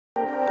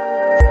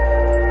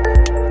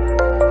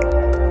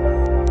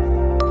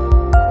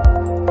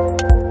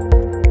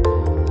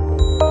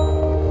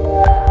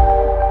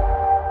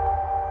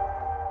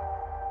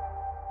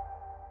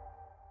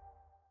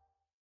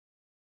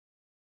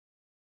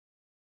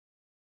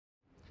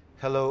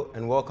Hello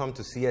and welcome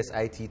to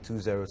Csit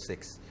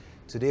 206.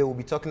 Today we'll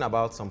be talking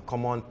about some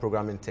common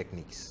programming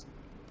techniques.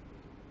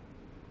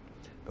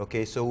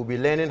 Okay, so we'll be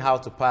learning how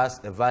to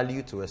pass a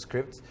value to a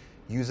script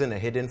using a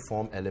hidden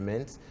form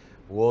element.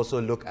 We'll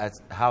also look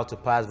at how to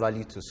pass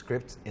value to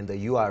script in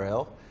the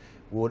URL.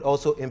 We would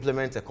also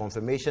implement a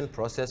confirmation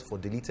process for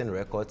deleting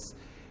records.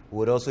 We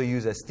would also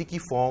use a sticky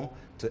form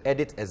to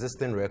edit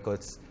existing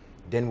records.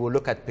 Then we'll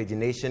look at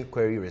pagination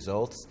query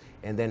results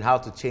and then how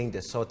to change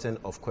the sorting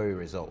of query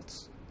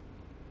results.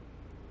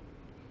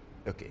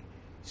 Okay,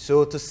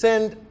 so to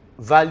send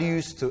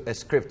values to a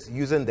script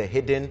using the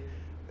hidden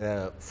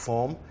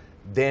form,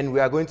 then we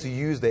are going to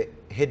use the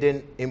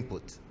hidden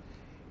input.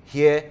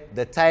 Here,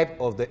 the type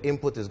of the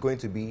input is going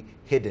to be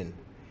hidden.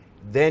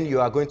 Then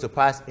you are going to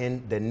pass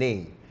in the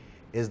name.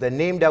 It's the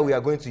name that we are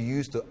going to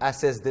use to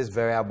access this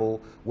variable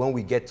when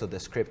we get to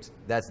the script.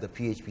 That's the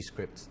PHP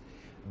script.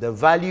 The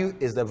value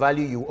is the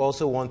value you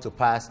also want to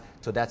pass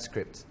to that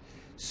script.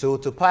 So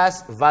to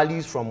pass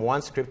values from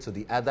one script to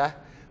the other,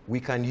 we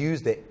can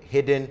use the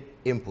hidden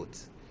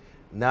input.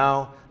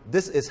 Now,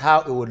 this is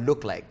how it would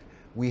look like.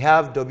 We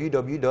have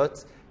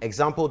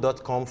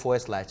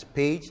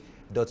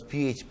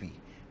www.example.com/page.php.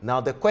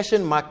 Now, the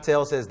question mark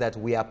tells us that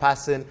we are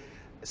passing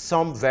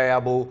some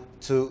variable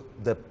to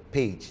the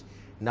page.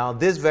 Now,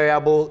 this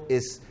variable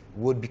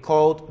would be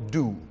called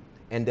do,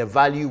 and the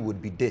value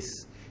would be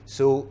this.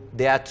 So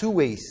there are two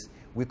ways.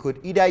 We could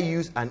either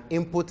use an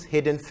input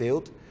hidden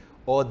field,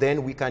 or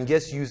then we can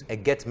just use a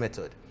get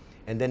method.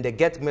 And then the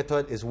get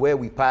method is where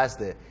we pass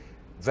the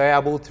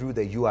variable through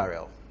the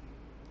URL.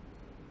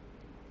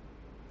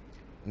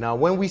 Now,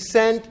 when we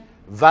send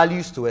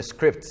values to a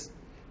script,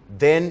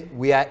 then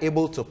we are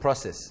able to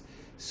process.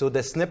 So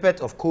the snippet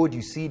of code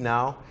you see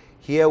now,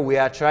 here we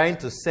are trying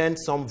to send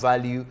some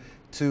value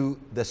to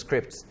the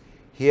script.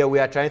 Here we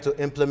are trying to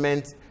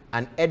implement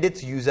an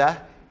edit user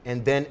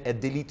and then a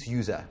delete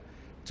user.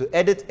 To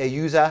edit a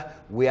user,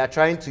 we are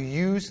trying to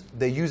use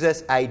the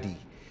user's ID.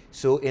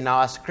 So in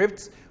our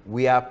script,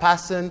 we are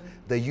passing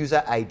the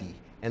user ID,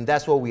 and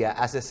that's what we are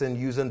accessing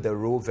using the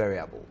row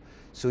variable.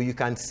 So you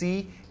can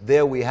see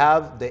there we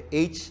have the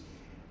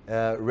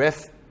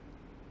ref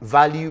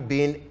value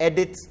being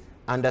edit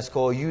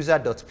underscore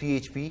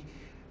user.php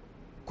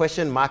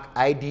question mark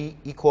ID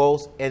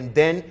equals, and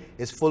then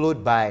is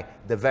followed by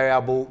the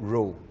variable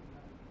row.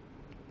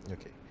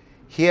 Okay.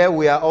 Here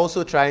we are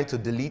also trying to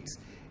delete,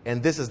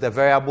 and this is the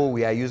variable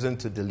we are using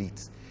to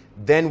delete.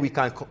 Then we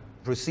can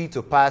proceed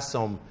to pass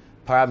some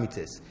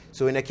parameters.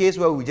 So in a case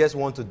where we just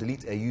want to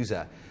delete a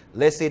user,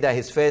 let's say that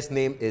his first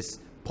name is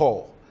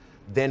Paul.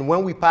 Then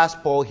when we pass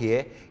Paul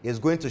here, it's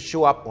going to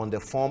show up on the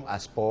form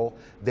as Paul.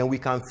 Then we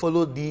can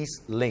follow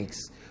these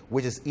links,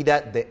 which is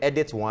either the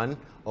edit one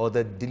or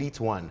the delete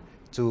one,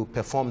 to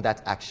perform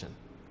that action.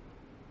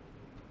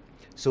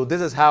 So this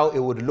is how it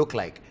would look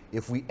like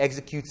if we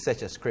execute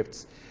such a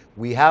script.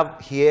 We have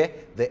here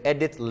the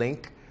edit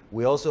link.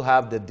 We also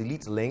have the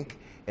delete link,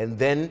 and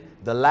then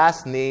the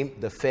last name,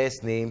 the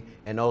first name,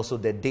 and also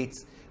the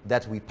date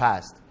that we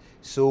passed.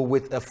 So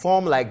with a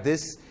form like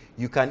this,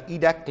 you can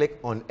either click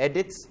on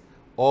edit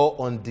or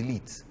on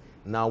delete.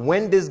 Now,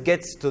 when this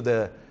gets to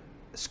the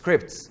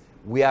scripts,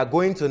 we are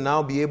going to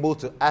now be able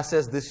to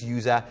access this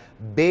user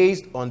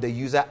based on the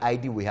user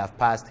ID we have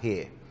passed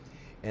here.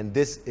 And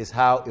this is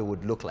how it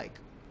would look like.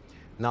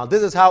 Now,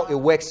 this is how it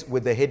works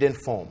with the hidden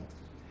form.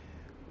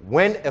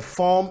 When a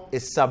form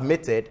is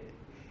submitted,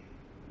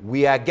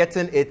 we are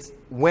getting it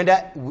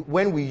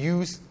when we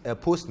use a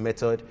post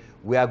method,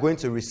 we are going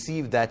to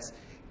receive that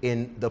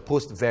in the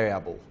post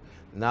variable.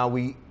 Now,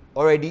 we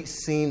already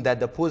seen that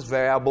the post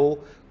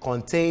variable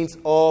contains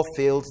all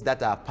fields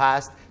that are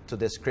passed to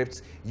the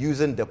script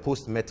using the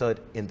post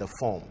method in the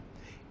form.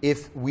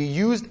 If we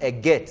used a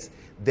get,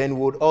 then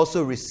we would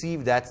also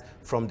receive that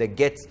from the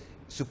get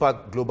super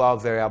global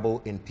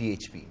variable in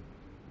PHP.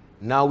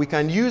 Now, we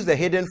can use the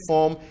hidden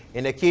form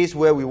in a case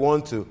where we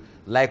want to,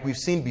 like we've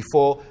seen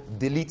before,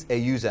 delete a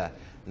user.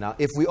 Now,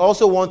 if we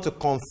also want to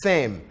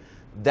confirm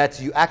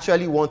that you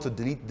actually want to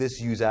delete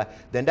this user,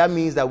 then that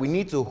means that we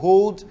need to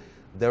hold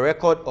the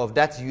record of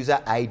that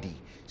user ID.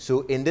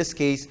 So in this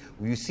case,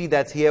 you see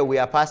that here we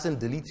are passing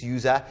delete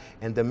user,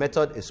 and the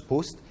method is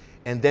post,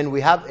 and then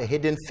we have a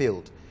hidden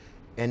field,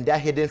 and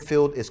that hidden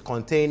field is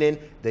containing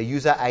the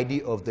user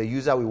ID of the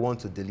user we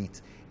want to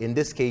delete. In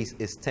this case,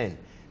 is 10.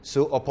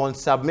 So upon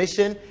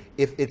submission,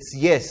 if it's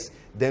yes,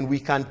 then we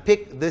can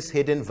pick this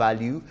hidden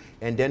value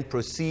and then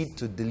proceed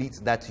to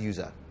delete that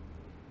user.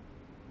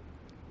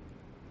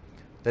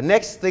 The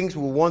next things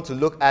we want to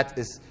look at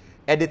is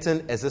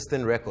editing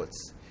existing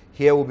records.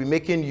 Here we'll be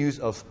making use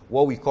of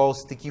what we call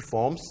sticky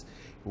forms.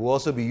 We'll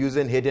also be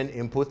using hidden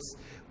inputs.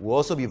 We'll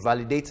also be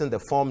validating the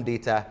form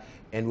data,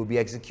 and we'll be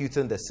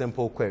executing the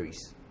simple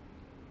queries.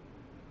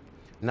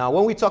 Now,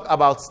 when we talk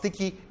about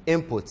sticky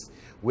inputs,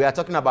 we are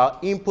talking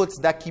about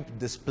inputs that keep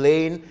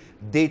displaying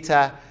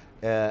data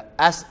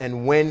as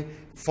and when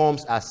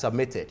forms are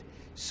submitted.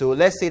 So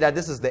let's say that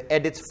this is the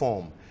edit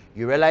form.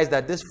 You realize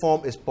that this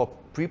form is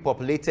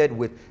pre-populated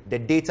with the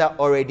data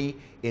already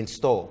in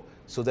store.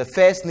 So the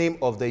first name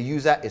of the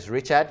user is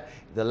Richard.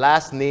 The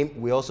last name,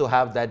 we also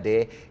have that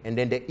there, and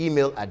then the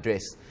email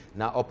address.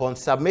 Now, upon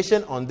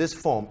submission on this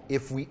form,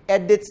 if we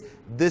edit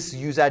this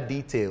user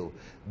detail,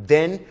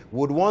 then we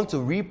would want to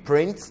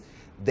reprint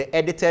the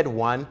edited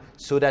one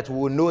so that we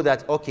will know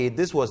that, okay,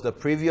 this was the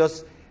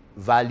previous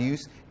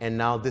values, and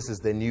now this is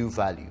the new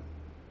value.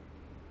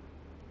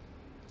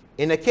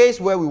 In a case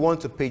where we want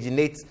to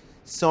paginate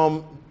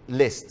some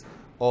list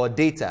or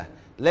data,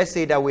 let's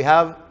say that we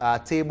have a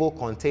table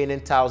containing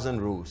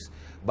 1,000 rows,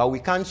 but we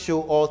can't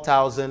show all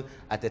 1,000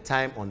 at a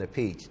time on the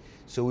page.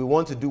 So we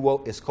want to do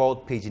what is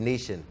called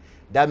pagination.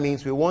 That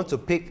means we want to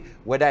pick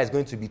whether it's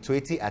going to be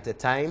 20 at a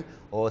time,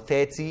 or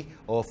 30,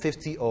 or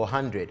 50, or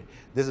 100.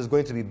 This is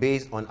going to be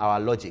based on our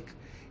logic.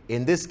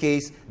 In this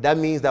case, that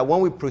means that when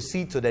we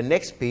proceed to the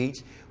next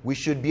page, we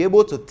should be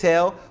able to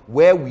tell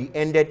where we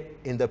ended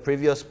in the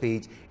previous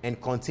page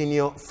and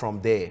continue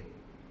from there.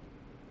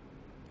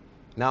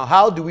 Now,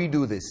 how do we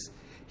do this?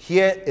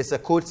 Here is a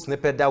code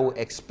snippet that will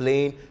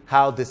explain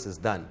how this is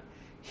done.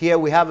 Here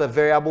we have a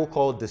variable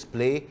called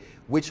display,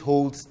 which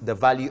holds the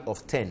value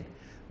of 10.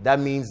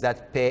 That means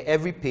that per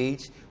every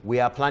page,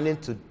 we are planning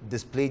to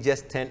display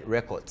just 10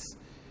 records.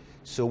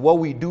 So what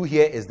we do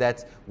here is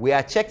that we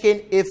are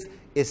checking if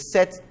it's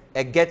set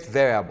a get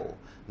variable.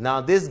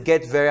 Now this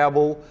get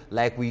variable,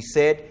 like we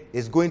said,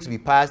 is going to be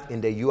passed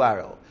in the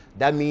URL.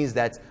 That means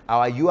that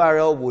our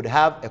URL would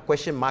have a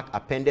question mark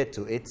appended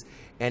to it,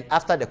 and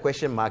after the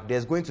question mark,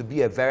 there's going to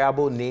be a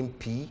variable named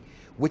p,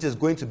 which is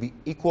going to be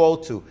equal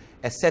to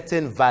a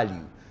certain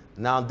value.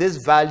 Now this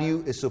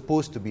value is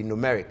supposed to be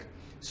numeric.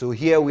 So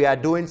here we are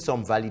doing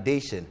some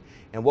validation,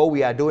 and what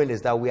we are doing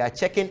is that we are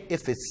checking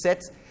if it's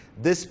set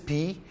this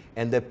p,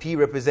 and the p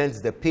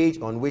represents the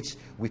page on which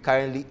we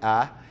currently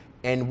are,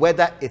 and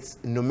whether it's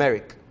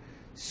numeric.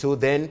 So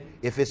then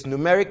if it's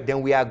numeric,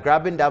 then we are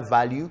grabbing that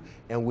value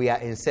and we are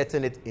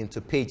inserting it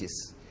into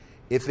pages.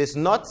 If it's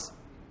not,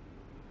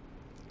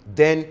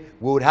 then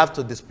we would have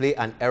to display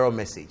an error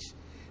message.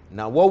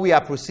 Now what we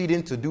are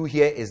proceeding to do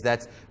here is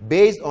that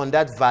based on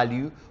that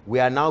value, we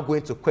are now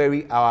going to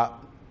query our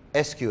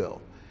SQL.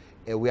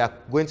 We are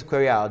going to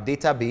query our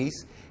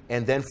database,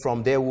 and then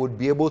from there we would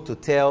be able to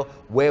tell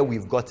where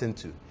we've gotten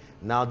to.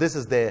 Now this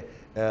is the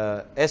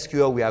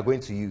SQL we are going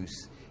to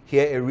use.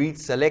 Here it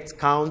reads select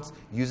count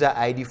user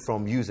ID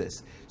from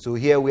users. So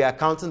here we are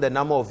counting the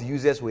number of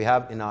users we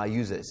have in our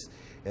users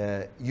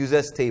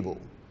table.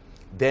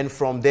 Then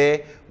from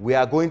there we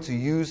are going to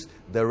use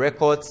the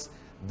records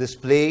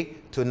display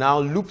to now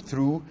loop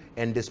through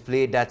and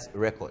display that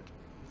record.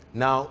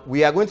 Now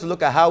we are going to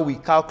look at how we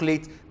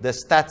calculate the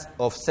stat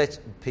of such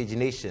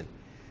pagination.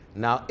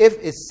 Now if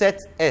it's set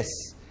S,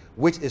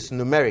 which is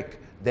numeric,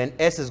 then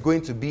S is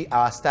going to be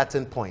our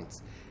starting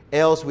point.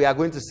 Else we are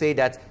going to say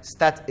that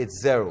stat is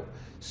 0.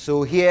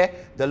 So here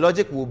the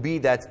logic will be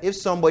that if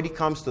somebody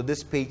comes to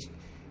this page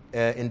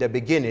in the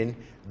beginning,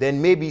 then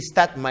maybe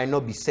stat might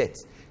not be set.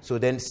 So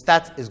then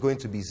stat is going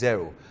to be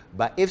 0.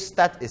 But if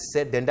stat is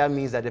set, then that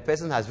means that the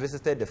person has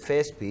visited the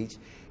first page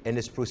and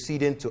is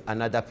proceeding to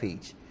another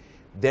page.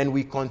 Then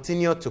we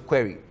continue to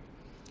query.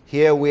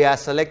 Here we are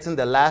selecting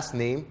the last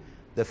name,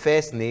 the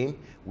first name.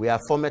 We are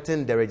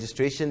formatting the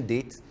registration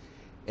date.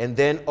 And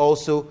then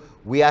also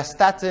we are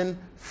starting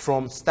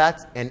from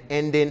start and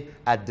ending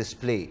at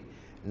display.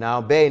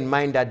 Now bear in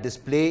mind that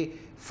display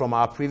from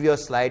our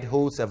previous slide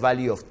holds a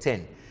value of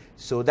 10.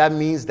 So that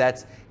means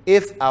that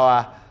if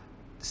our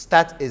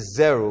start is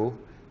 0,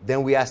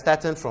 then we are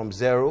starting from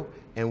 0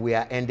 and we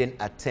are ending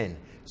at 10.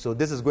 So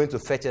this is going to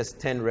fetch us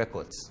 10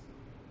 records.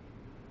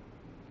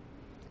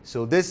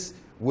 So this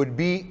would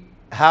be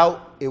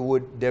how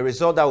the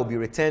result that will be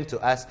returned to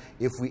us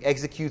if we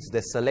execute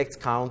the select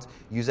count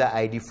user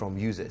ID from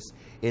users.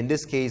 In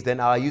this case, then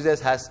our users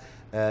has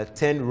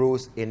 10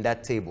 rows in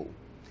that table.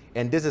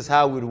 And this is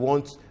how we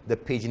want the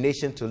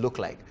pagination to look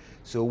like.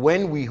 So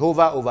when we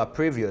hover over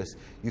previous,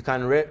 you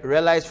can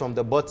realize from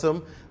the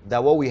bottom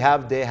that what we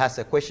have there has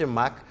a question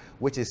mark,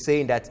 which is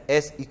saying that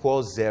S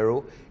equals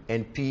 0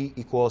 and P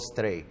equals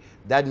 3.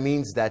 That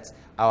means that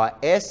our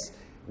S,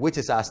 which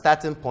is our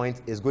starting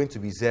point, is going to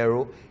be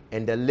 0,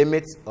 and the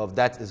limit of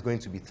that is going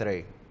to be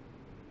 3.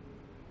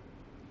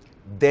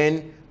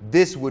 Then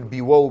this would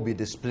be what will be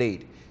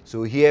displayed.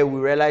 So here we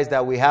realize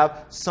that we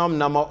have some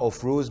number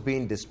of rows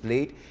being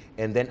displayed,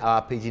 and then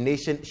our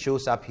pagination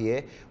shows up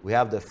here. We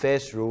have the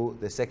first row,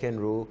 the second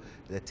row,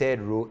 the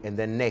third row, and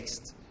then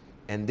next.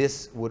 And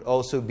this would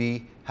also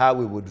be how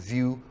we would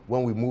view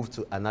when we move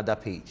to another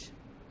page.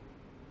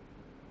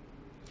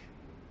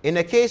 In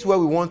a case where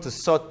we want to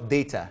sort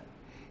data,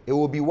 it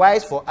will be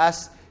wise for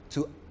us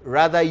to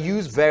rather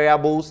use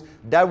variables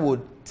that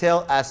would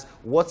tell us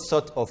what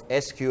sort of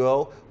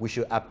SQL we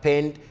should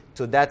append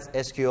to that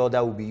SQL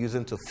that we'll be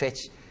using to fetch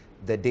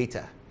the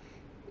data.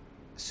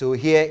 So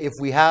here, if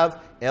we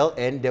have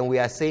ln, then we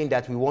are saying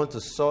that we want to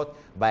sort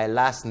by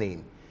last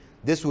name.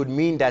 This would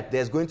mean that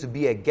there's going to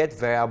be a get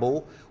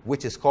variable,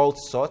 which is called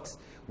sort,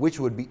 which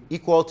would be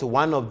equal to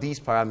one of these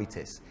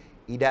parameters,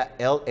 either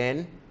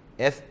ln,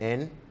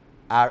 fn,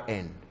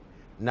 rn.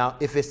 Now,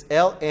 if it's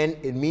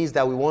LN, it means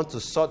that we want to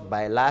sort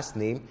by last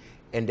name,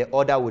 and the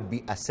order would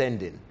be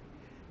ascending.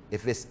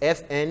 If it's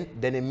FN,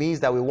 then it means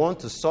that we want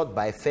to sort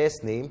by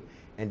first name,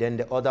 and then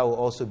the order will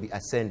also be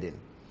ascending.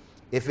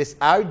 If it's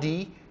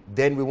RD,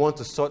 then we want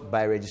to sort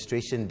by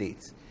registration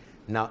date.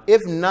 Now,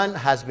 if none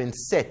has been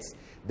set,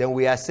 then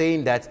we are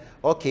saying that,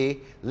 okay,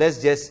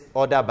 let's just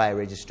order by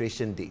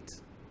registration date.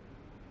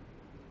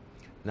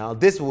 Now,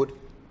 this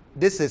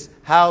is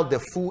how the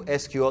full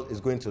SQL is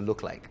going to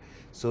look like.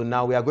 So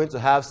now we are going to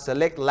have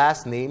select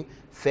last name,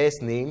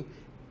 first name,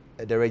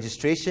 the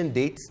registration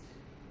date,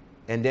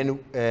 and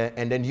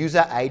then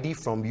user ID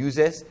from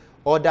users,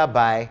 order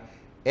by,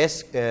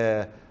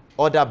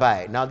 order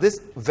by. Now, this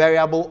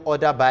variable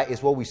order by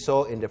is what we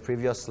saw in the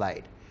previous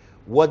slide.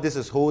 What this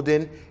is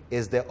holding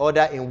is the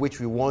order in which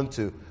we want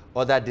to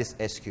order this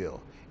SQL.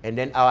 And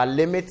then our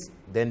limit,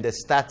 then the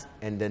start,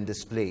 and then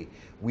display.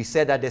 We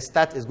said that the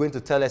start is going to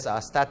tell us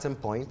our starting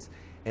point,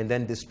 and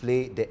then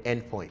display the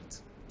end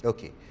point.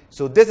 Okay,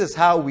 so this is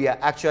how we are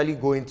actually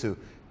going to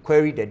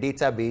query the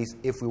database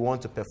if we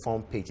want to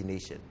perform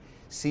pagination.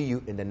 See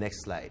you in the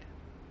next slide.